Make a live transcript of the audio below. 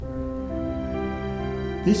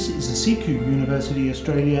This is a CQ University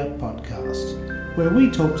Australia podcast, where we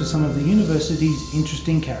talk to some of the university's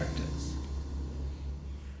interesting characters.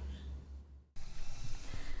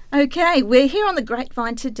 Okay, we're here on the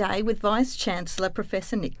Greatvine today with Vice-Chancellor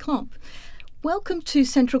Professor Nick Klomp. Welcome to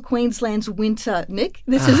Central Queensland's winter, Nick.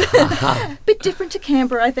 This is a bit different to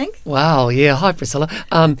Canberra, I think. Wow, yeah. Hi, Priscilla.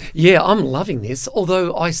 I'm loving this,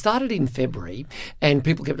 although I started in February and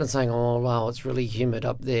people kept on saying, oh, wow, it's really humid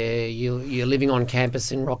up there. You're living on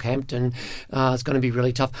campus in Rockhampton. It's going to be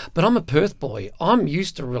really tough. But I'm a Perth boy. I'm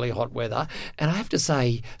used to really hot weather. And I have to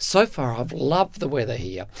say, so far, I've loved the weather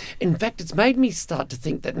here. In fact, it's made me start to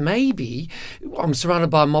think that maybe I'm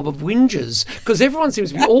surrounded by a mob of whingers because everyone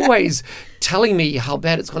seems to be always telling me how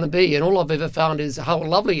bad it's going to be, and all I've ever found is how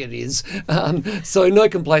lovely it is. So no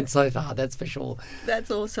complaints so far, that's for sure.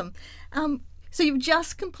 That's awesome. So you've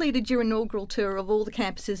just completed your inaugural tour of all the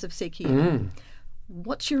campuses of CQUni.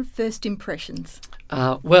 What's your first impressions?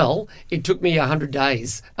 Well, it took me 100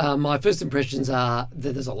 days. My first impressions are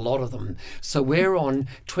that there's a lot of them. So we're on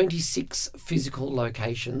 26 physical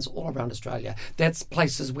locations all around Australia. That's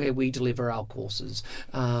places where we deliver our courses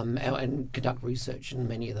and conduct research in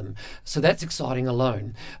many of them. So that's exciting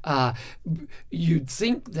alone. You'd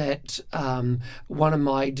think that one of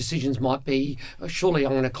my decisions might be, surely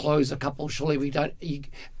I'm going to close a couple, surely we don't.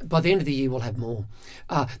 By the end of the year, we'll have more.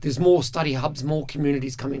 There's more study hubs, more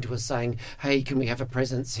communities coming to us saying, hey, can we have a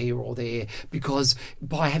presence here or there? Because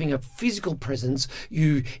by having a physical presence,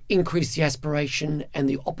 you increase the aspiration and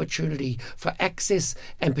the opportunity for access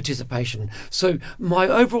and participation. So my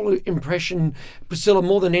overall impression, Priscilla,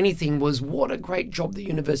 more than anything, was what a great job the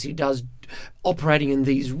university does operating in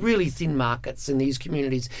these really thin markets in these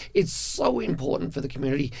communities. It's so important for the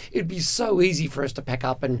community. It'd be so easy for us to pack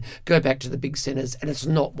up and go back to the big centres, and it's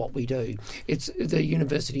not what we do. It's the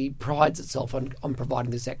university prides itself on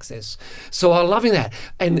providing this access. So I'm loving that.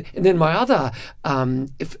 And then my other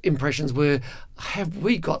impressions were, have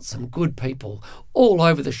we got some good people all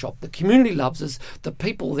over the shop? The community loves us. The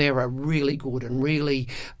people there are really good and really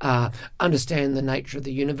understand the nature of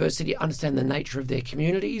the university, understand the nature of their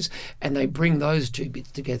communities, and they bring those two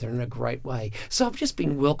bits together in a great way. So I've just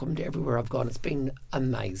been welcomed everywhere I've gone. It's been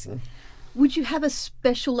amazing. Would you have a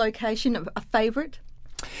special location, a favourite?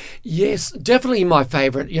 Yes, definitely my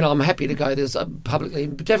favourite. You know, I'm happy to go this publicly.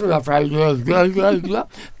 Definitely my favourite.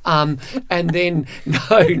 And then,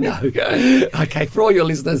 no. Okay, for all your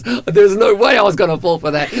listeners, there's no way I was going to fall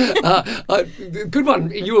for that. Good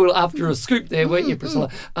one. You were after a scoop there, weren't you,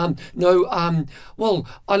 Priscilla? Well,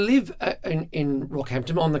 I live in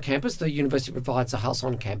Rockhampton on the campus. The university provides a house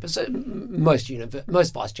on campus.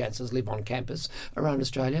 Most vice-chancellors live on campus around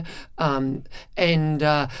Australia. And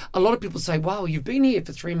a lot of people say, wow, you've been here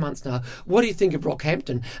for 3 months now. What do you think of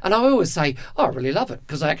Rockhampton? And I always say, oh, I really love it,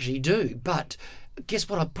 because I actually do. But guess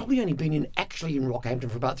what? I've probably only been in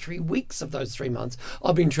Rockhampton for about 3 weeks of those 3 months.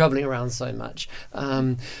 I've been travelling around so much.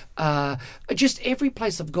 Just every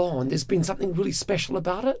place I've gone, there's been something really special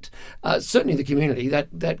about it. Certainly the community,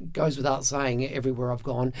 that goes without saying everywhere I've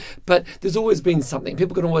gone. But there's always been something.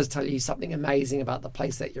 People can always tell you something amazing about the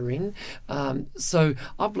place that you're in. So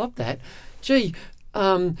I've loved that. Gee,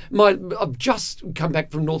 I've just come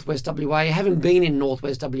back from Northwest WA. I haven't been in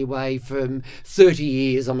Northwest WA for 30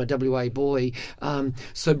 years. I'm a WA boy.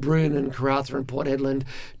 So Broome and Karratha and Port Hedland,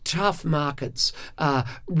 tough markets,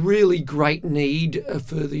 really great need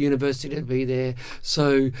for the university to be there.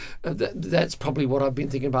 So that's probably what I've been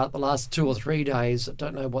thinking about the last 2 or 3 days. I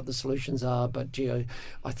don't know what the solutions are, but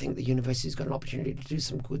I think the university's got an opportunity to do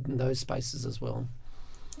some good in those spaces as well.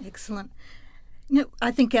 Excellent. No,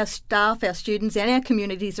 I think our staff, our students and our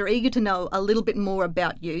communities are eager to know a little bit more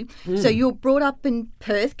about you. So you're brought up in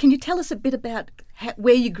Perth. Can you tell us a bit about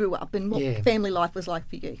where you grew up and what family life was like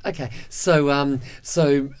for you? Okay, so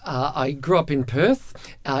I grew up in Perth,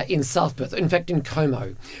 in South Perth, in fact in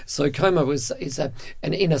Como. So Como is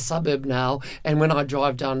an inner suburb now, and when I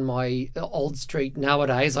drive down my old street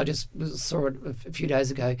nowadays, I just saw it a few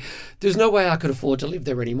days ago, there's no way I could afford to live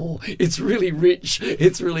there anymore. It's really rich,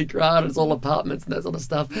 it's really grand, it's all apartments and that sort of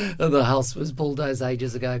stuff. The house was bulldozed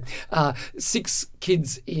ages ago. 6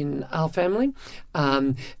 kids in our family,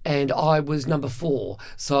 and I was number 4.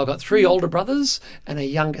 So I've got 3 older brothers and a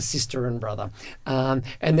younger sister and brother. And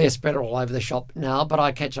they're spread all over the shop now, but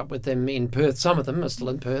I catch up with them in Perth. Some of them are still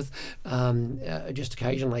in Perth, just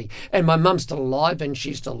occasionally. And my mum's still alive and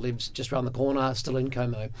she still lives just around the corner, still in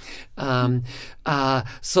Como.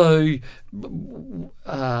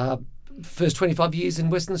 first 25 years in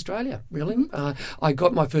Western Australia, really. I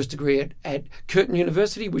got my first degree at Curtin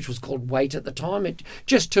University, which was called Waite at the time. It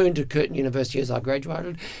just turned to Curtin University as I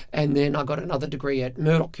graduated. And then I got another degree at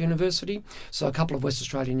Murdoch University, so a couple of West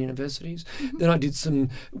Australian universities. Then I did some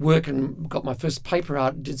work and got my first paper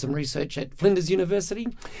out, did some research at Flinders University.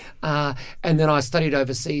 And then I studied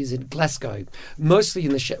overseas in Glasgow, mostly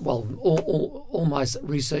in the, all my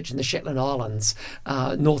research in the Shetland Islands,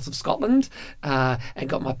 north of Scotland, and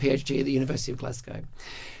got my PhD at the University of Glasgow.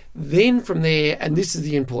 Then from there, and this is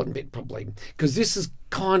the important bit probably, because this is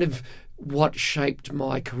kind of what shaped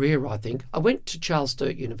my career, I think. I went to Charles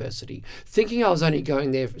Sturt University, thinking I was only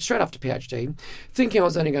going there straight after PhD, thinking I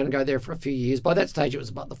was only going to go there for a few years. By that stage, it was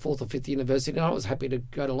about the 4th or 5th university, and I was happy to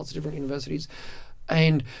go to lots of different universities.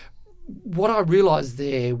 And what I realised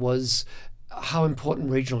there was how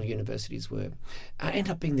important regional universities were. I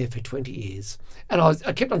ended up being there for 20 years. And I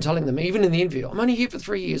kept on telling them, even in the interview, I'm only here for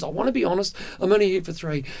 3 years. I want to be honest, I'm only here for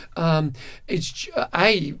 3. It's,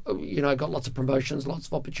 got lots of promotions, lots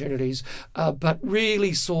of opportunities, but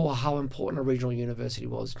really saw how important a regional university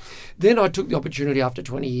was. Then I took the opportunity after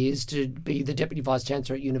 20 years to be the Deputy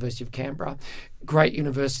Vice-Chancellor at University of Canberra. Great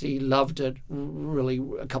university, loved it, really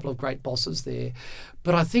a couple of great bosses there.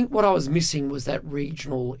 But I think what I was missing was that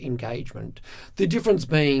regional engagement. The difference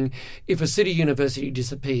being, if a city university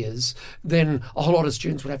disappears, then a whole lot of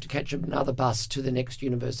students would have to catch another bus to the next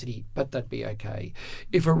university, but that'd be okay.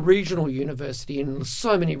 If a regional university, and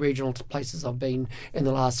so many regional places I've been in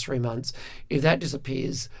the last 3 months, if that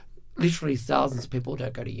disappears, literally thousands of people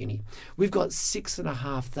don't go to uni. We've got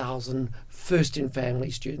 6,500 first-in-family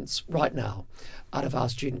students right now out of our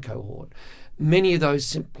student cohort. Many of those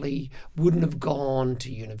simply wouldn't have gone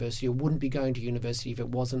to university or wouldn't be going to university if it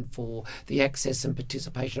wasn't for the access and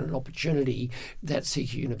participation and opportunity that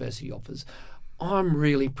CQUni offers. I'm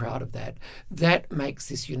really proud of that. That makes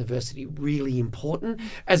this university really important,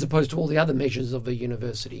 as opposed to all the other measures of a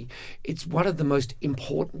university. It's one of the most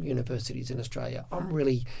important universities in Australia. I'm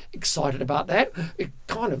really excited about that. It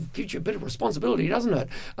kind of gives you a bit of responsibility, doesn't it,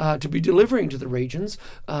 to be delivering to the regions,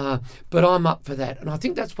 but I'm up for that. And I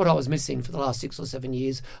think that's what I was missing for the last 6 or 7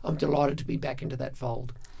 years. I'm delighted to be back into that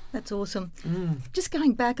fold. That's awesome. Just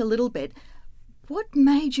going back a little bit, what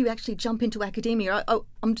made you actually jump into academia?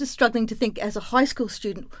 I'm just struggling to think, as a high school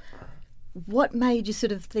student, what made you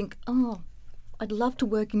sort of think, I'd love to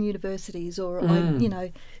work in universities, or,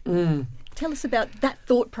 tell us about that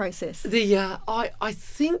thought process. I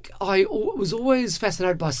think I was always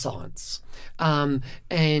fascinated by science.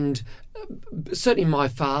 And certainly my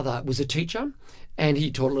father was a teacher. And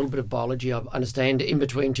he taught a little bit of biology, I understand, in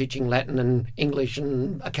between teaching Latin and English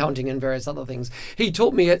and accounting and various other things. He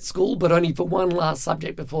taught me at school, but only for one last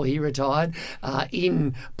subject before he retired,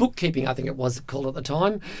 in bookkeeping, I think it was called at the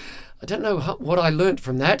time. I don't know what I learnt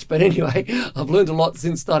from that, but anyway, I've learned a lot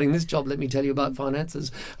since starting this job, let me tell you, about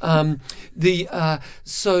finances.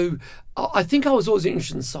 So I think I was always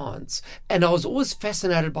interested in science, and I was always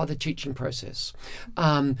fascinated by the teaching process.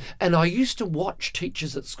 And I used to watch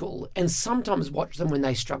teachers at school and sometimes watch them when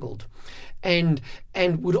they struggled. And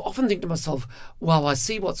would often think to myself, wow, I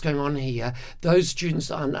see what's going on here. Those students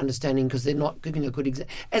aren't understanding because they're not giving a good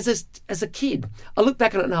example. As a kid, I look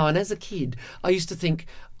back on it now, and as a kid, I used to think,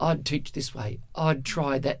 I'd teach this way. I'd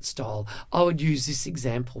try that style. I would use this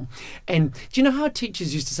example. And do you know how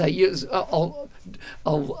teachers used to say, I'll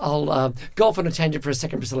go off on a tangent for a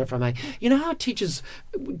second, Priscilla, if I may. You know how teachers,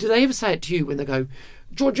 do they ever say it to you when they go,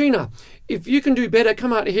 Georgina, if you can do better,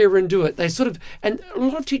 come out here and do it. They sort of, and a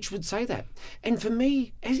lot of teachers would say that. And for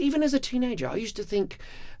me, even as a teenager, I used to think,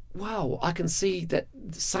 wow, I can see that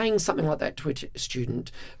saying something like that to a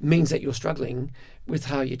student means that you're struggling with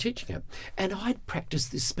how you're teaching it. And I'd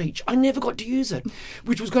practiced this speech. I never got to use it,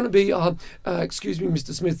 which was going to be, excuse me,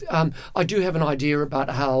 Mr. Smith, I do have an idea about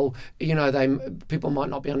how, people might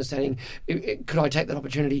not be understanding. Could I take that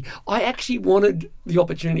opportunity? I actually wanted the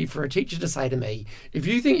opportunity for a teacher to say to me, if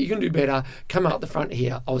you think you can do better, come out the front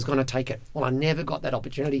here. I was going to take it. Well, I never got that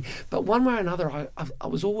opportunity. But one way or another, I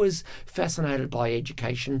was always fascinated by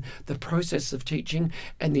education, the process of teaching,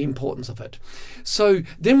 and the importance of it. So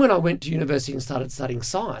then when I went to university and started studying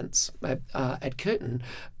science at Curtin,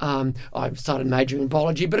 I started majoring in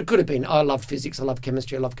biology, but it could have been, I loved physics, I loved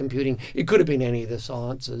chemistry, I loved computing. It could have been any of the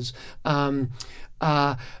sciences.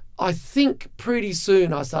 I think pretty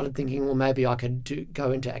soon I started thinking, well, maybe I could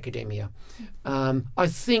go into academia. I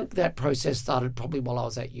think that process started probably while I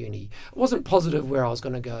was at uni. I wasn't positive where I was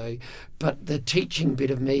going to go, but the teaching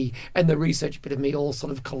bit of me and the research bit of me all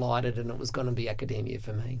sort of collided, and it was going to be academia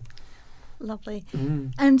for me. Lovely.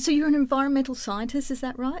 And so you're an environmental scientist, is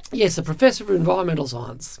that right? Yes, a professor of environmental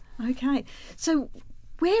science. Okay. So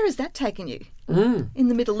Where has that taken you? In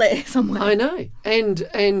the middle there somewhere. I know.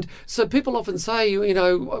 And so people often say, you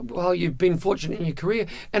know, well, you've been fortunate in your career,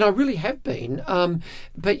 and I really have been.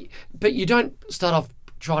 But you don't start off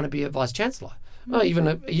trying to be a Vice-Chancellor. Well, even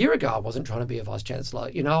a year ago, I wasn't trying to be a Vice-Chancellor.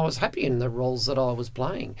 You know, I was happy in the roles that I was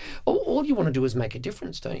playing. All you want to do is make a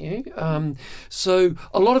difference, don't you? So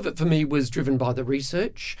a lot of it for me was driven by the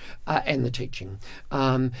research and the teaching.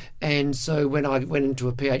 And so when I went into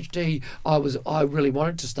a PhD, I really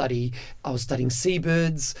wanted to study. I was studying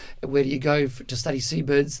seabirds. Where do you go to study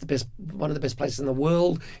seabirds? One of the best places in the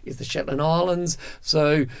world is the Shetland Islands.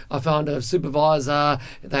 So I found a supervisor.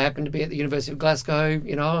 They happened to be at the University of Glasgow.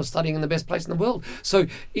 You know, I was studying in the best place in the world. So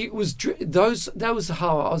it was that was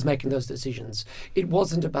how I was making those decisions. It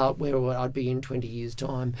wasn't about where I'd be in 20 years'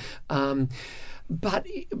 time. But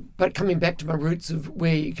coming back to my roots of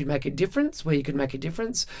where you could make a difference,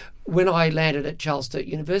 when I landed at Charles Sturt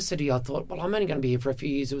University, I thought, well, I'm only going to be here for a few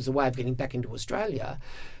years. It was a way of getting back into Australia.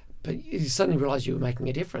 But you suddenly realised you were making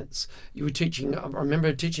a difference. You were teaching, I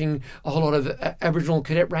remember teaching a whole lot of Aboriginal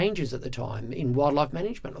cadet rangers at the time in wildlife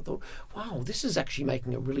management. I thought, wow, this is actually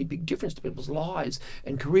making a really big difference to people's lives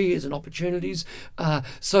and careers and opportunities.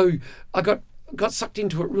 So I got sucked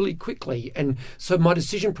into it really quickly. And so my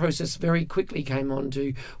decision process very quickly came on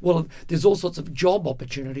to, well, there's all sorts of job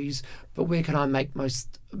opportunities, but where can I make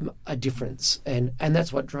most a difference? And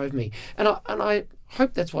that's what drove me. And I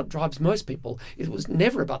hope that's what drives most people. It was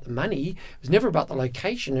never about the money. It was never about the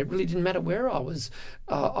location. It really didn't matter where I was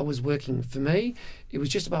working. For me, it was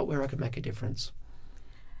just about where I could make a difference.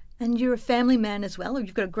 And you're a family man as well, or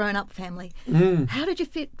you've got a grown-up family. How did you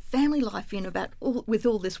fit family life in with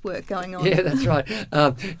all this work going on? Yeah, that's right.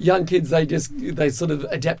 Young kids, they sort of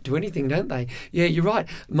adapt to anything, don't they? Yeah, you're right.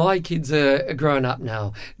 My kids are grown up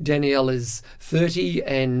now. Danielle is 30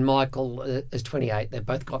 and Michael is 28. They've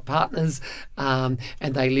both got partners, and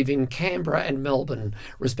they live in Canberra and Melbourne,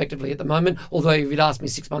 respectively, at the moment. Although if you'd asked me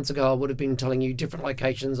 6 months ago, I would have been telling you different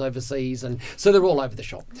locations overseas, and so they're all over the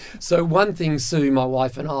shop. So one thing Sue, my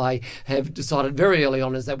wife, and I have decided very early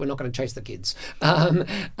on is that we're not going to chase the kids.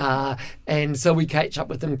 And so we catch up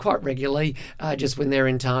with them quite regularly, just when they're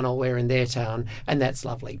in town or we're in their town, and that's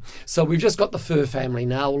lovely. So we've just got the fur family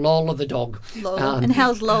now, Lola the dog. Lola. And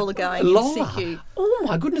how's Lola going Lola, in CQ? Oh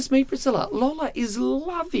my goodness me, Priscilla. Lola is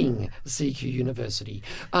loving CQ University.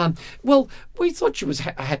 Well, we thought she was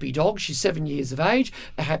a happy dog. She's 7 years of age,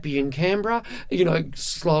 happy in Canberra, you know,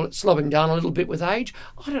 slowing down a little bit with age.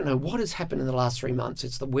 I don't know what has happened in the last 3 months.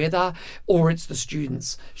 It's the weather or it's the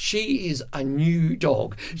students. She is a new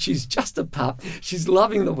dog. She's just a pup. She's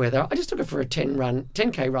loving the weather. I just took her for a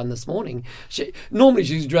 10K run this morning. Normally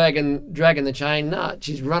she's dragging the chain. Nah,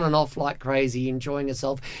 she's running off like crazy, enjoying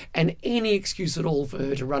herself, and any excuse at all for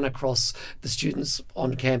her to run across the students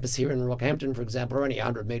on campus here in Rockhampton, for example, are only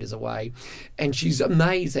 100 metres away. And she's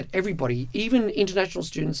amazed that everybody, even international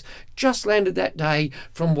students, just landed that day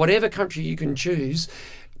from whatever country you can choose.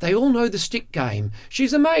 They all know the stick game.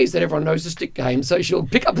 She's amazed that everyone knows the stick game. So she'll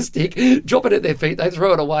pick up a stick, drop it at their feet, they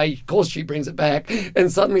throw it away. Of course, she brings it back,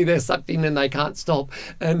 and suddenly they're sucked in and they can't stop.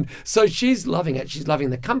 And so she's loving it. She's loving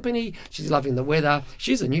the company. She's loving the weather.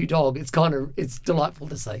 She's a new dog. It's delightful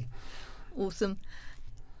to see. Awesome.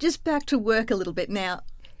 Just back to work a little bit now.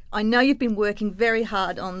 I know you've been working very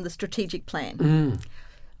hard on the strategic plan.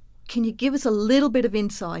 Can you give us a little bit of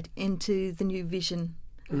insight into the new vision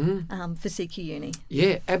for CQUni?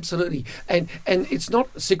 Yeah, absolutely. And it's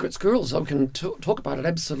not secret squirrels. I can talk about it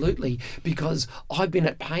absolutely, because I've been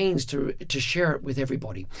at pains to share it with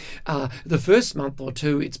everybody. The first month or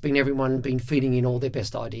two, everyone been feeding in all their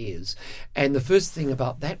best ideas. And the first thing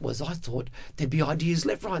about that was I thought there'd be ideas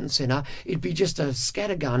left, right and centre. It'd be just a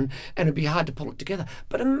scattergun and it'd be hard to pull it together.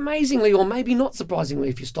 But amazingly, or maybe not surprisingly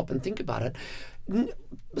if you stop and think about it,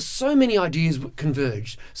 so many ideas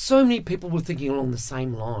converged. So many people were thinking along the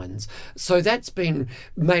same lines. So that's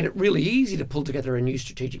made it really easy to pull together a new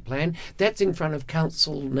strategic plan. That's in front of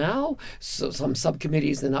council now, so some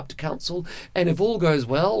subcommittees, then up to council. And if all goes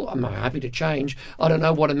well, I'm happy to change. I don't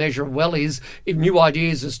know what a measure of well is. If new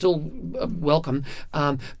ideas are still welcome.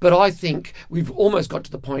 But I think we've almost got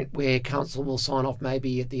to the point where council will sign off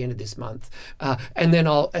maybe at the end of this month.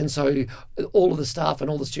 And so all of the staff and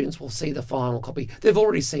all the students will see the final copy. They've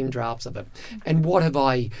already seen drafts of it. And what have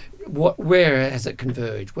I where has it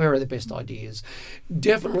converged? Where are the best ideas?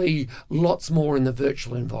 Definitely lots more in the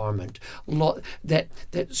virtual environment.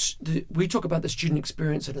 We talk about the student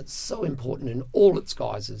experience, and it's so important in all its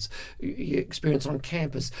guises. Your experience on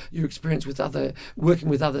campus, your experience with working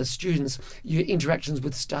with other students, your interactions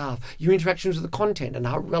with staff, your interactions with the content and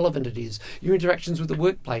how relevant it is, your interactions with the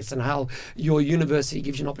workplace and how your university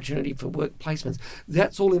gives you an opportunity for work placements.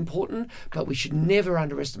 That's all important, but we should never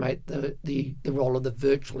underestimate the role of the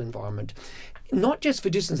virtual environment. Not just for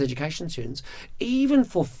distance education students, even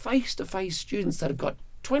for face-to-face students that have got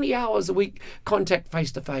 20 hours a week contact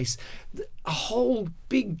face-to-face, a whole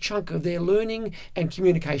big chunk of their learning and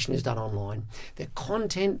communication is done online. Their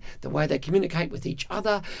content, the way they communicate with each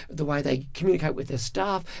other, the way they communicate with their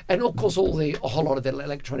staff, and of course a whole lot of their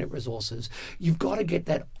electronic resources. You've got to get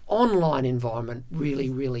that online environment really,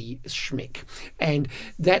 really schmick. And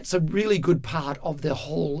that's a really good part of the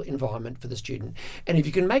whole environment for the student. And if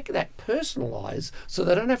you can make that personalised so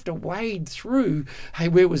they don't have to wade through, hey,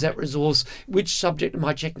 where was that resource? Which subject am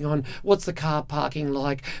I checking on? What's the car parking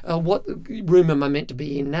like? What room am I meant to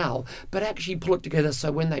be in now? But actually pull it together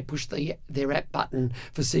so when they push their app button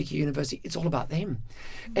for CQUni, it's all about them.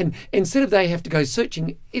 And instead of they have to go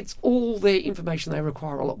searching, it's all their information they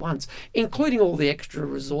require all at once, including all the extra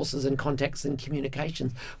resources and contacts and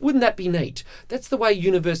communications. Wouldn't that be neat? That's the way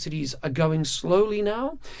universities are going slowly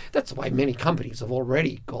now. That's the way many companies have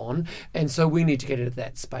already gone. And so we need to get into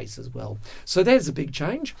that space as well. So there's a big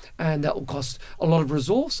change, and that will cost a lot of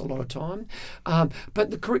resource, a lot of time. But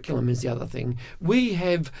the curriculum is the other thing. We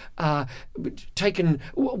have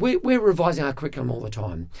we're revising our curriculum all the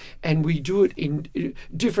time, and we do it in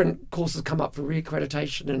different courses come up for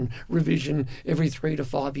reaccreditation and revision every 3 to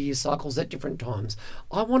 5 year cycles at different times.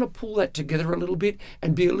 I want to pull that together a little bit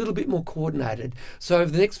and be a little bit more coordinated. So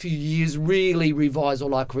over the next few years, really revise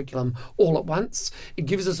all our curriculum all at once. It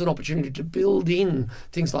gives us an opportunity to build in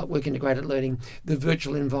things like work integrated learning, the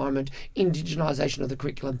virtual environment, indigenisation of the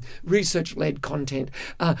curriculum, research-led content,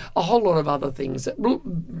 a whole lot of other things,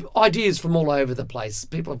 ideas from all over the place.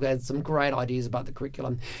 People have had some great ideas about the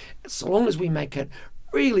curriculum, so long as we make it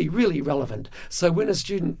really, really relevant. So when a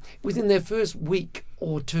student, within their first week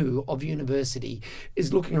or two of university,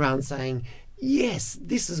 is looking around saying, yes,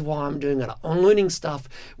 this is why I'm doing it. I'm learning stuff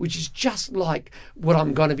which is just like what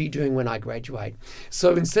I'm going to be doing when I graduate.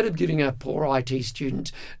 So instead of giving a poor IT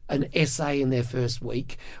student an essay in their first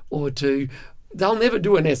week or two, they'll never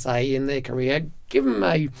do an essay in their career. Give them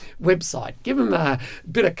a website, give them a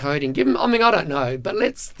bit of coding, I don't know, but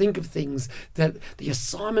let's think of things that the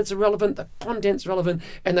assignments are relevant, the content's relevant,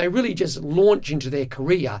 and they really just launch into their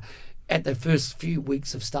career at the first few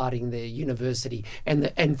weeks of starting their university.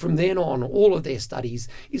 And from then on, all of their studies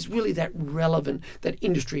is really that relevant, that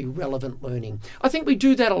industry relevant learning. I think we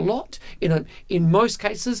do that a lot in most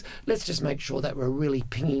cases. Let's just make sure that we're really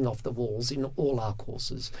pinging off the walls in all our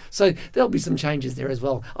courses. So there'll be some changes there as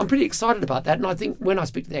well. I'm pretty excited about that. And I think when I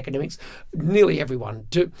speak to the academics, nearly everyone,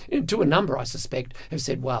 to a number I suspect, have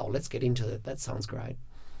said, wow, let's get into it. That sounds great.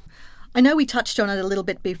 I know we touched on it a little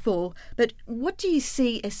bit before, but what do you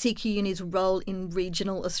see as CQUni's role in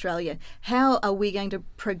regional Australia? How are we going to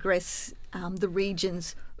progress the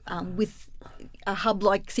regions with a hub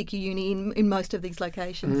like CQUni in most of these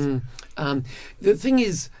locations? The thing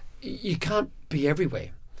is, you can't be everywhere.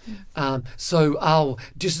 So our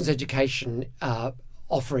distance education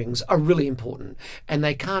offerings are really important, and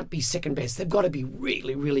they can't be second best. They've got to be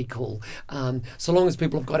really, really cool. So long as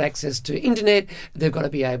people have got access to internet, they've got to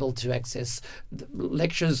be able to access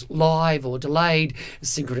lectures live or delayed,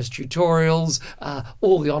 synchronous tutorials,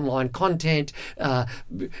 all the online content,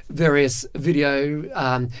 various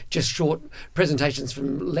video, just short presentations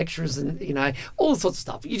from lecturers, and all sorts of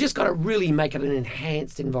stuff. You just got to really make it an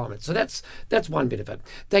enhanced environment. So that's one bit of it.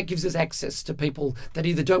 That gives us access to people that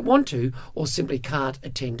either don't want to or simply can't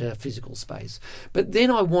attend a physical space. But then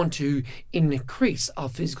I want to increase our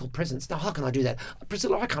physical presence. Now, how can I do that?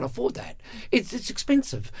 Priscilla, I can't afford that. It's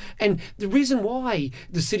expensive. And the reason why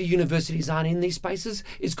the city universities aren't in these spaces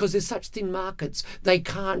is because there's such thin markets, they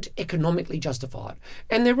can't economically justify it.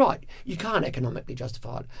 And they're right, you can't economically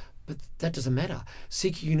justify it. But that doesn't matter.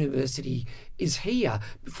 CQUni is here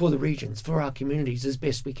for the regions, for our communities as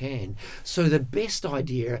best we can. So the best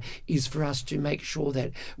idea is for us to make sure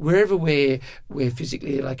that wherever we're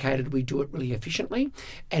physically located, we do it really efficiently,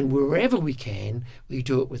 and wherever we can, we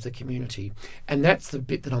do it with the community. And that's the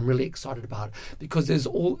bit that I'm really excited about, because there's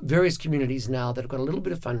all various communities now that have got a little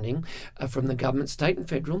bit of funding from the government, state and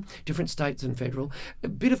federal, different states and federal, a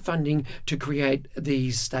bit of funding to create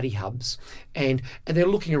these study hubs. And they're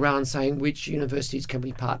looking around around saying which universities can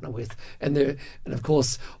we partner with, and of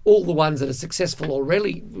course all the ones that are successful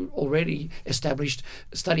already established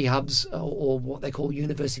study hubs or what they call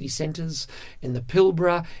university centres in the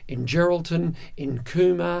Pilbara, in Geraldton, in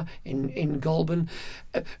Cooma, in Goulburn.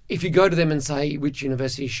 If you go to them and say which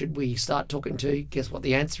university should we start talking to, guess what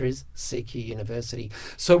the answer is? CQUni.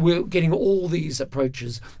 So we're getting all these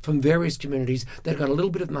approaches from various communities that have got a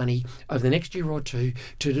little bit of money over the next year or two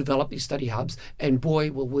to develop these study hubs, and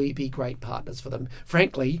boy will we be great partners for them.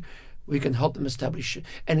 Frankly, we can help them establish,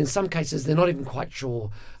 and in some cases they're not even quite sure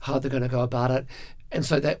how they're going to go about it. And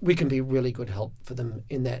so that we can be really good help for them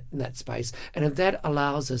in that space. And if that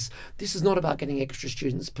allows us, this is not about getting extra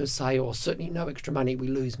students per se, or certainly no extra money, we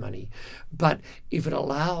lose money. But if it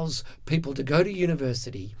allows people to go to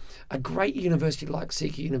university, a great university like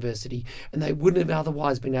CQUni, and they wouldn't have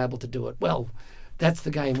otherwise been able to do it, well, that's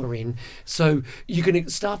the game we're in. So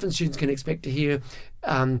staff and students can expect to hear,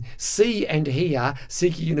 see and hear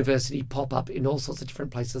CQUni pop up in all sorts of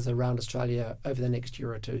different places around Australia over the next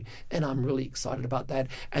year or two. And I'm really excited about that.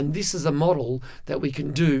 And this is a model that we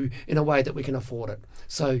can do in a way that we can afford it.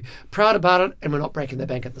 So proud about it, and we're not breaking the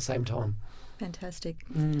bank at the same time. Fantastic.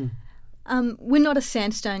 We're not a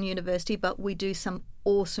sandstone university, but we do some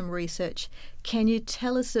awesome research. Can you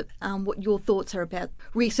tell us what your thoughts are about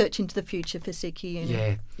research into the future for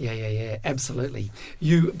CQUni? Yeah, absolutely.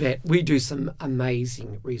 You bet. We do some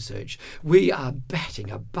amazing research. We are batting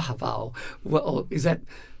above our... Well, is that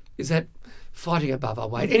fighting above our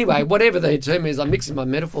weight? Anyway, whatever the term is, I'm mixing my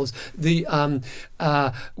metaphors.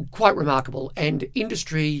 Quite remarkable. And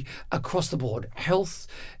industry across the board, health,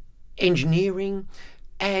 engineering,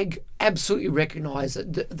 ag, absolutely recognise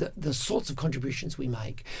the sorts of contributions we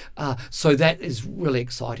make. So that is really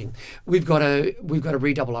exciting. We've got to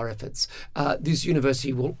redouble our efforts. This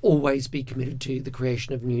university will always be committed to the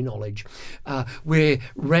creation of new knowledge. We're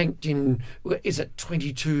ranked in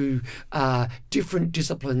 22 different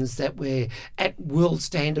disciplines that we're at world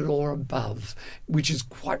standard or above, which is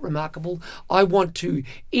quite remarkable. I want to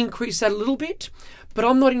increase that a little bit. But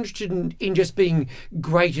I'm not interested in just being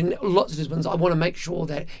great in lots of disciplines. I want to make sure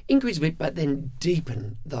that increase a bit, but then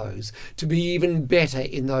deepen those to be even better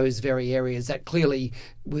in those very areas that clearly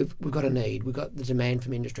we've got a need. We've got the demand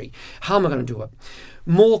from industry. How am I going to do it?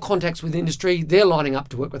 More contacts with industry. They're lining up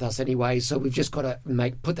to work with us anyway, so we've just got to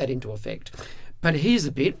put that into effect. But here's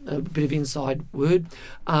a bit of inside word.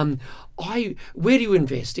 Where do you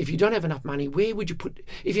invest? If you don't have enough money, where would you put,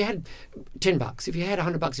 if you had $10, if you had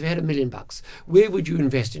 $100, if you had $1 million, where would you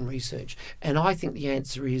invest in research? And I think the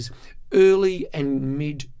answer is early and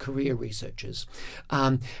mid-career researchers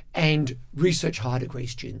and research higher degree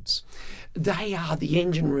students. They are the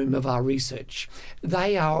engine room of our research.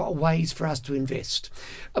 They are ways for us to invest.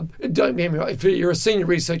 Don't get me wrong, if you're a senior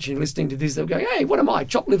researcher and listening to this, they'll go, hey, what am I,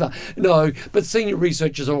 chopped liver? No, but senior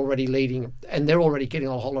researchers are already leading and they're already getting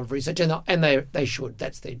a whole lot of research, and they should.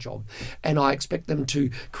 That's their job. And I expect them to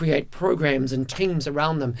create programs and teams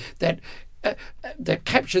around them that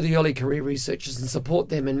capture the early career researchers and support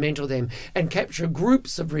them and mentor them and capture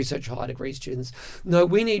groups of research higher degree students. No,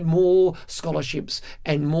 we need more scholarships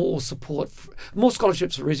and more support, more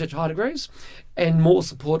scholarships for research higher degrees and more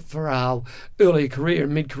support for our early career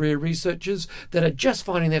and mid-career researchers that are just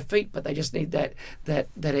finding their feet, but they just need that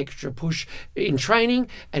extra push in training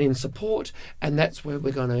and in support, and that's where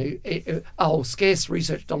we're going to, our scarce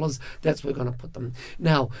research dollars, that's where we're going to put them.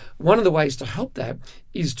 Now, one of the ways to help that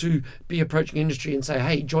is to be approaching industry and say,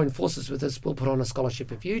 hey, join forces with us, we'll put on a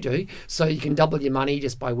scholarship if you do, so you can double your money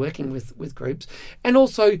just by working with groups. And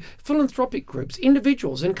also philanthropic groups,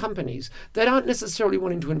 individuals and companies that aren't necessarily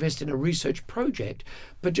wanting to invest in a research project,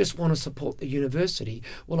 but just want to support the university.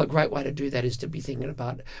 Well, a great way to do that is to be thinking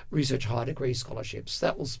about research higher degree scholarships.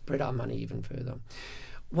 That will spread our money even further.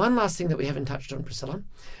 One last thing that we haven't touched on, Priscilla,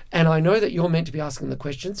 and I know that you're meant to be asking the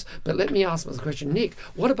questions, but let me ask the question, Nick,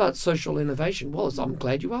 what about social innovation? Well, I'm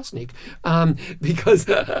glad you asked, Nick,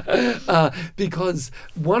 because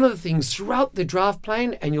one of the things throughout the draft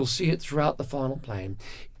plan, and you'll see it throughout the final plan,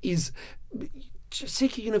 is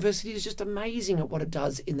CQUni is just amazing at what it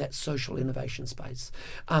does in that social innovation space.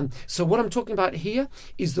 So what I'm talking about here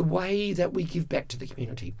is the way that we give back to the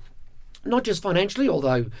community. Not just financially,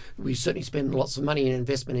 although we certainly spend lots of money and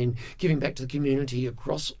investment in giving back to the community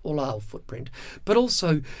across all our footprint, but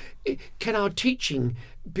also can our teaching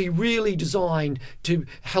be really designed to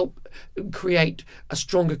help create a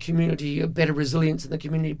stronger community, a better resilience in the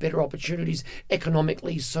community, better opportunities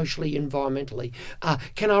economically, socially, environmentally?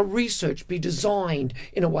 Can our research be designed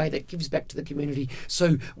in a way that gives back to the community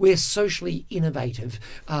so we're socially innovative?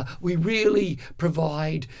 We really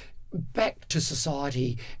provide back to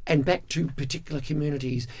society and back to particular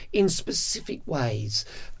communities in specific ways.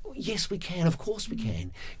 Yes, we can. Of course we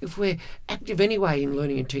can. If we're active anyway in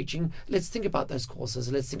learning and teaching, let's think about those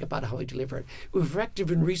courses. Let's think about how we deliver it. If we're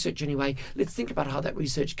active in research anyway, let's think about how that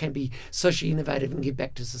research can be socially innovative and give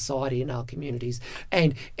back to society and our communities.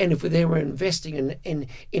 And if we're investing in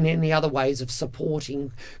any other ways of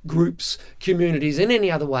supporting groups, communities, in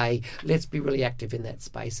any other way, let's be really active in that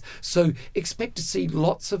space. So expect to see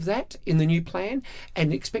lots of that in the new plan,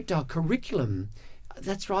 and expect our curriculum,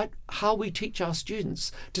 that's right, how we teach our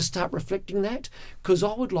students, to start reflecting that, because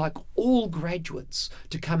I would like all graduates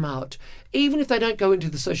to come out, even if they don't go into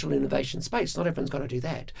the social innovation space, not everyone's going to do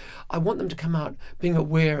that. I want them to come out being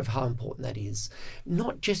aware of how important that is,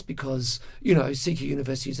 not just because, CQ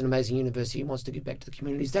University is an amazing university and wants to give back to the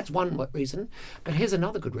communities. That's one reason, but here's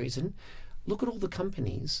another good reason. Look at all the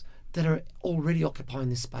companies that are already occupying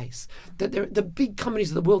this space. That they're the big companies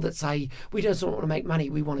of the world that say, we don't want to make money,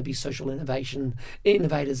 we want to be social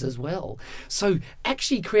innovators as well. So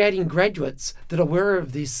actually creating graduates that are aware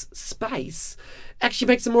of this space actually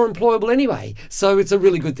makes them more employable anyway. So it's a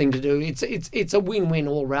really good thing to do. It's a win-win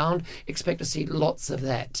all round. Expect to see lots of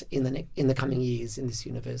that in the coming years in this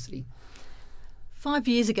university. 5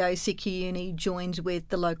 years ago, CQUni joined with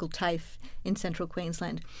the local TAFE in Central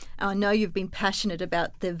Queensland. I know you've been passionate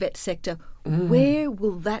about the vet sector. Where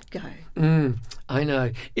will that go? I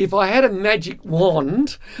know. If I had a magic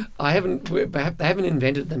wand, they haven't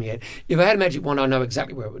invented them yet. If I had a magic wand, I know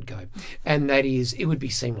exactly where it would go. And that is, it would be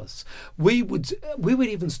seamless. We would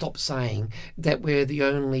even stop saying that we're the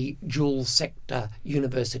only dual sector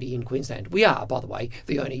university in Queensland. We are, by the way,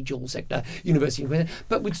 the only dual sector university in Queensland.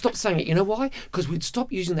 But we'd stop saying it. You know why? Because we'd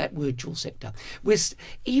stop using that word dual sector.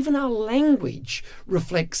 Even our language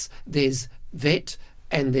reflects there's vet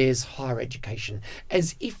and there's higher education,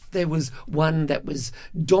 as if there was one that was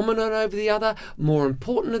dominant over the other, more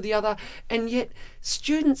important than the other, and yet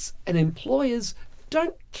students and employers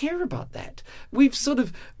don't care about that.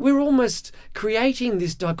 We're almost creating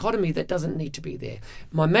this dichotomy that doesn't need to be there.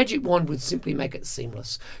 My magic wand would simply make it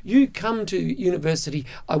seamless. You come to university,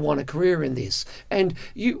 I want a career in this, and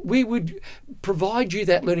we would provide you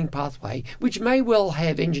that learning pathway, which may well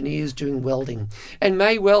have engineers doing welding and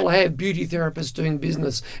may well have beauty therapists doing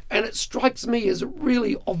business, and it strikes me as a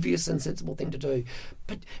really obvious and sensible thing to do.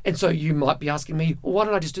 And so you might be asking me, well, why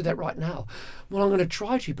don't I just do that right now? Well, I'm going to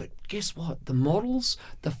try to, but guess what? The models,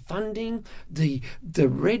 the funding, the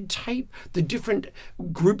red tape, the different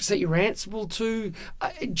groups that you're answerable to,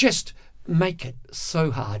 just make it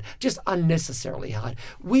so hard, just unnecessarily hard.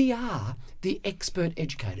 We are the expert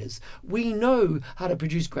educators. We know how to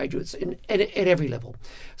produce graduates at every level.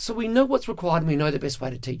 So we know what's required and we know the best way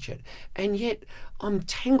to teach it. And yet I'm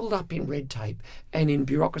tangled up in red tape and in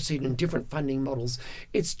bureaucracy and in different funding models.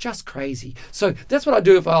 It's just crazy. So that's what I'd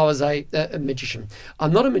do if I was a magician.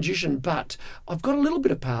 I'm not a magician, but I've got a little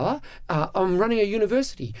bit of power. I'm running a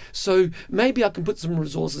university. So maybe I can put some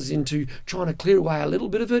resources into trying to clear away a little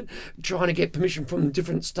bit of it, trying to get permission from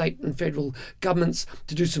different state and federal governments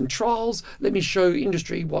to do some trials. Let me show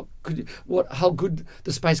industry how good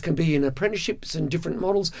the space can be in apprenticeships and different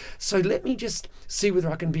models. So let me just see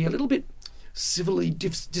whether I can be a little bit civilly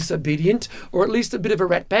disobedient, or at least a bit of a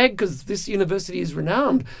rat bag, because this university is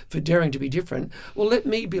renowned for daring to be different. Well, let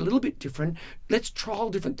me be a little bit different. Let's trial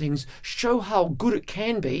different things, show how good it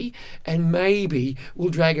can be, and maybe we'll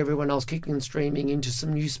drag everyone else kicking and streaming into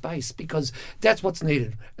some new space, because that's what's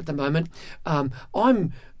needed at the moment.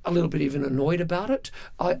 I'm a little bit even annoyed about it.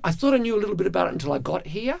 I thought I knew a little bit about it until I got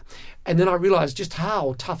here, and then I realised just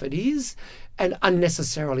how tough it is, and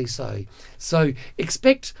unnecessarily so. So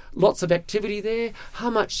expect lots of activity there.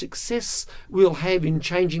 How much success we'll have in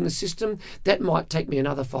changing the system, that might take me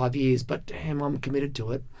another 5 years, but damn, I'm committed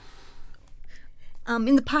to it.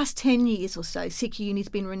 In the past 10 years or so, CQUni's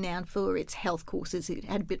been renowned for its health courses. It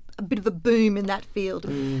had a bit of a boom in that field.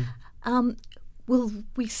 Will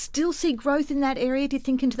we still see growth in that area, do you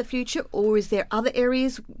think, into the future? Or is there other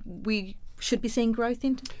areas we should be seeing growth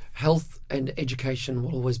into? Health and education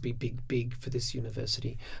will always be big for this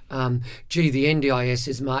university. The NDIS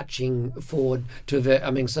is marching forward to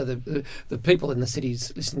so the people in the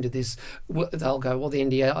cities listening to this, they'll go, well, the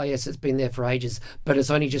NDIS has been there for ages, but it's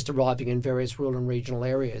only just arriving in various rural and regional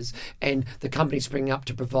areas, and the companies springing up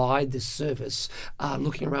to provide this service are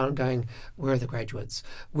looking around and going, where are the graduates?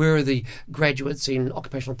 Where are the graduates in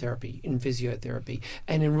occupational therapy, in physiotherapy?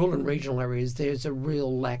 And in rural and regional areas, there's a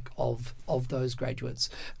real lack of those graduates.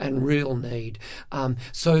 and real need.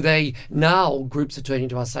 So they now, groups are turning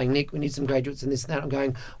to us saying, Nick, we need some graduates in this and that. I'm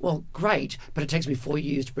going, well, great, but it takes me 4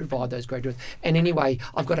 years to provide those graduates. And anyway,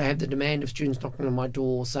 I've got to have the demand of students knocking on my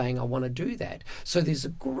door saying, I want to do that. So there's a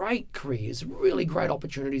great careers, really great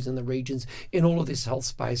opportunities in the regions in all of this health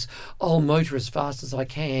space. I'll motor as fast as I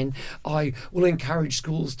can. I will encourage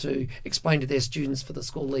schools to explain to their students, for the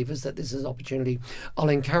school leavers, that this is an opportunity. I'll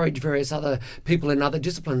encourage various other people in other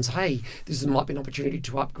disciplines, hey, this might be an opportunity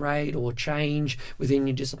to upgrade or change within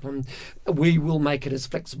your discipline. We will make it as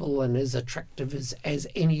flexible and as attractive as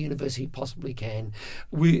any university possibly can.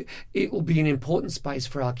 It will be an important space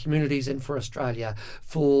for our communities and for Australia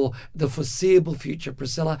for the foreseeable future,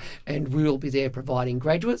 Priscilla, and we'll be there providing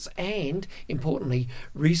graduates and, importantly,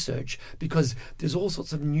 research, because there's all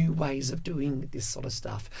sorts of new ways of doing this sort of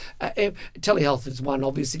stuff. Telehealth is one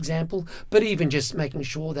obvious example, but even just making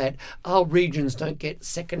sure that our regions don't get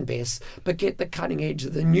second best, but get the cutting edge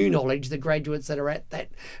of the new knowledge, the graduates that are at that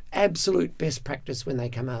absolute best practice when they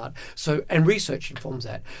come out. So, and research informs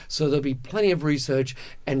that. So there'll be plenty of research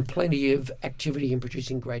and plenty of activity in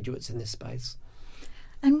producing graduates in this space.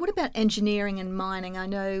 And what about engineering and mining? I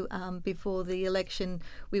know before the election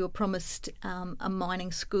we were promised a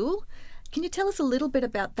mining school. Can you tell us a little bit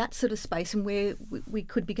about that sort of space and where we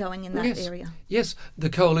could be going in that area? Yes, the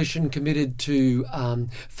Coalition committed to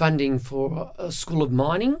funding for a School of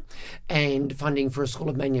Mining and funding for a School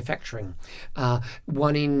of Manufacturing,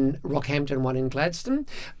 one in Rockhampton, one in Gladstone.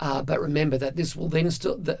 But remember that this will then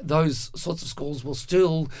still, those sorts of schools will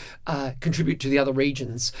still contribute to the other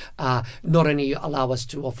regions, not only allow us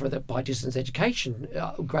to offer that by distance education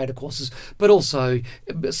greater courses, but also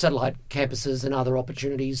satellite campuses and other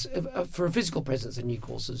opportunities for a physical presence in new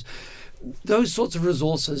courses. Those sorts of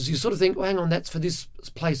resources, you sort of think, well, hang on, that's for this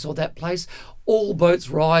place or that place. All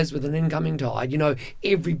boats rise with an incoming tide. You know,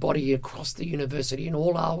 everybody across the university and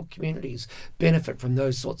all our communities benefit from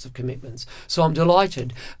those sorts of commitments. So I'm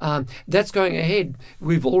delighted. That's going ahead.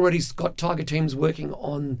 We've already got target teams working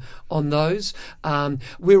on those.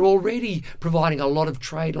 We're already providing a lot of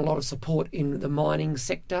trade, a lot of support in the mining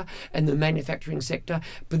sector and the manufacturing sector,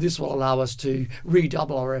 but this will allow us to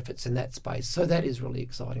redouble our efforts in that space. So that is really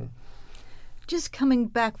exciting. Just coming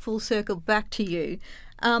back full circle back to you,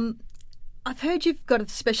 I've heard you've got a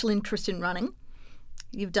special interest in running.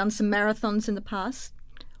 You've done some marathons in the past.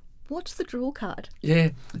 What's the draw card?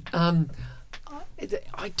 Yeah,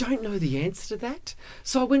 I don't know the answer to that.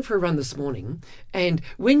 So I went for a run this morning, and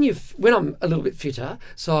when I'm a little bit fitter,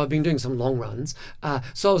 so I've been doing some long runs,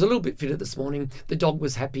 so I was a little bit fitter this morning. The dog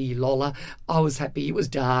was happy, Lola. I was happy. It was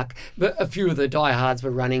dark, but a few of the diehards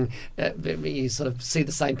were running. You sort of see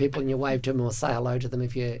the same people and you wave to them or say hello to them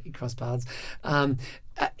if you cross paths.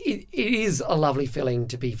 It is a lovely feeling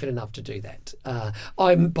to be fit enough to do that.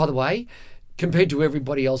 I'm, by the way, compared to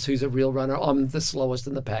everybody else who's a real runner, I'm the slowest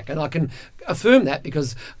in the pack. And I can affirm that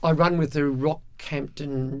because I run with the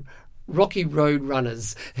Rockhampton Rocky Road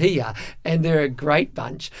runners here, and they're a great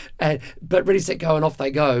bunch. But ready, set, go, and off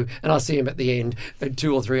they go. And I see them at the end,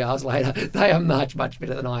 2 or 3 hours later. They are much, much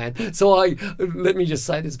better than I am. So let me just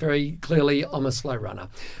say this very clearly: I'm a slow runner,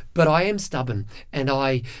 but I am stubborn, and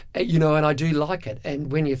I do like it.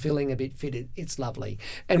 And when you're feeling a bit fit, it's lovely.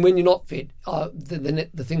 And when you're not fit,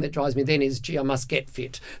 the thing that drives me then is, gee, I must get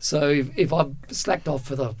fit. So if I've slacked off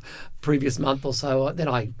for the previous month or so,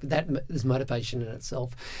 then that is motivation in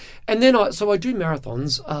itself. And then I do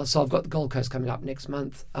marathons. So I've got the Gold Coast coming up next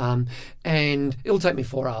month, and it'll take me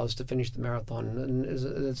 4 hours to finish the marathon,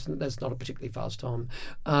 and that's not a particularly fast time.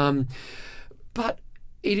 But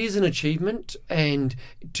it is an achievement, and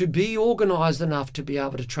to be organised enough to be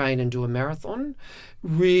able to train and do a marathon,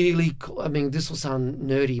 really, I mean, this will sound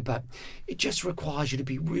nerdy, but it just requires you to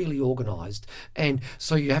be really organised. And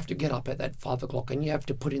so you have to get up at that 5 o'clock, and you have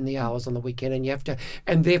to put in the hours on the weekend,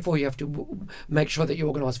 and therefore you have to make sure that you're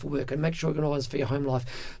organised for work and make sure you're organised for your home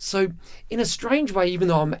life. So in a strange way, even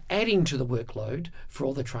though I'm adding to the workload for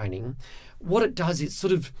all the training, what it does is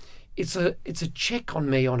it's a check on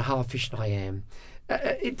me on how efficient I am.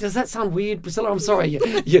 Does that sound weird, Priscilla? I'm sorry.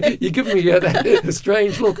 You're giving me that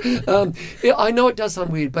strange look. I know it does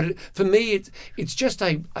sound weird, but for me, it's just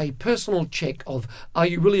a personal check of, are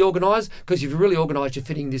you really organised? Because if you're really organised, you're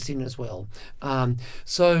fitting this in as well.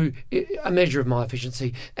 So a measure of my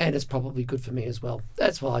efficiency, and it's probably good for me as well.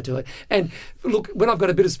 That's why I do it. And look, when I've got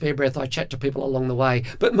a bit of spare breath, I chat to people along the way,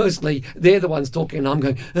 but mostly they're the ones talking, and I'm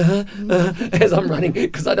going, as I'm running,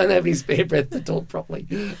 because I don't have any spare breath to talk properly.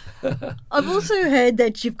 I've also heard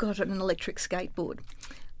that you've got an electric skateboard.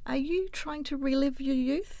 Are you trying to relive your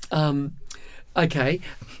youth? Okay,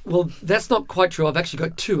 well, that's not quite true. I've actually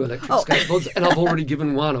got 2 electric skateboards, and I've already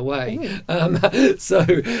given one away. Why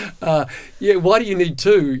do you need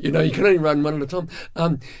 2? You can only run one at a time.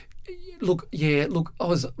 Look, I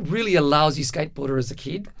was really a lousy skateboarder as a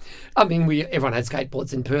kid. I mean, everyone had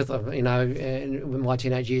skateboards in Perth, in my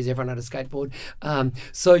teenage years, everyone had a skateboard.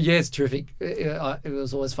 It's terrific. It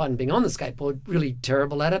was always fun being on the skateboard, really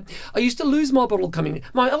terrible at it. I used to lose my bottle coming.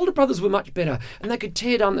 My older brothers were much better, and they could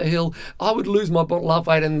tear down the hill. I would lose my bottle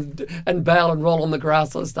halfway and bail and roll on the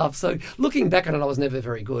grass and stuff. So looking back on it, I was never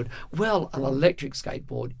very good. Well, an electric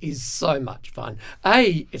skateboard is so much fun.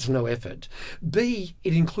 A, it's no effort. B,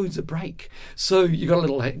 it includes a brake. So you got a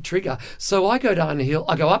little trigger. So I go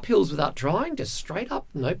up hills without trying, just straight up,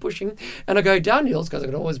 no pushing, and I go down hills because I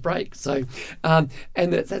can always brake. So, and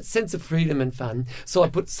that sense of freedom and fun. So I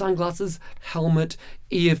put sunglasses, helmet,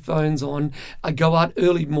 earphones on. I go out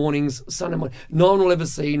early mornings, Sunday morning. No one will ever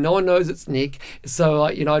see. No one knows it's Nick. So,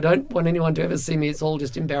 I don't want anyone to ever see me. It's all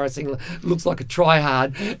just embarrassing. Looks like a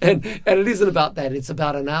try-hard. And it isn't about that. It's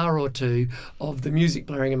about an hour or 2 of the music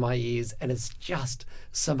blaring in my ears, and it's just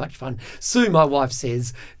so much fun. Sue, my wife,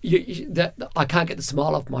 says that I can't get the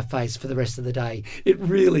smile off my face for the rest of the day. It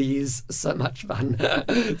really is so much fun.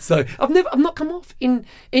 So I've not come off in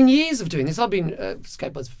years of doing this. I've been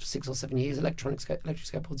skateboards for 6 or 7 years, electric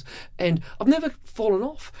skateboards, and I've never fallen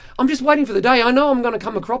off. I'm just waiting for the day. I know I'm going to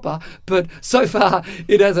come a cropper, but so far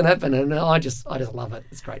it hasn't happened, and I just love it.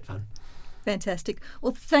 It's great fun. Fantastic.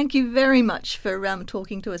 Well, thank you very much for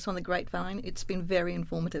talking to us on the Greatvine. It's been very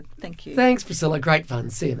informative. Thank you. Thanks, Priscilla. Great fun.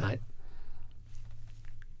 See you, mate.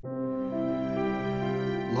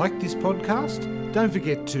 Like this podcast? Don't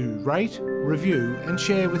forget to rate, review and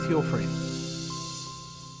share with your friends.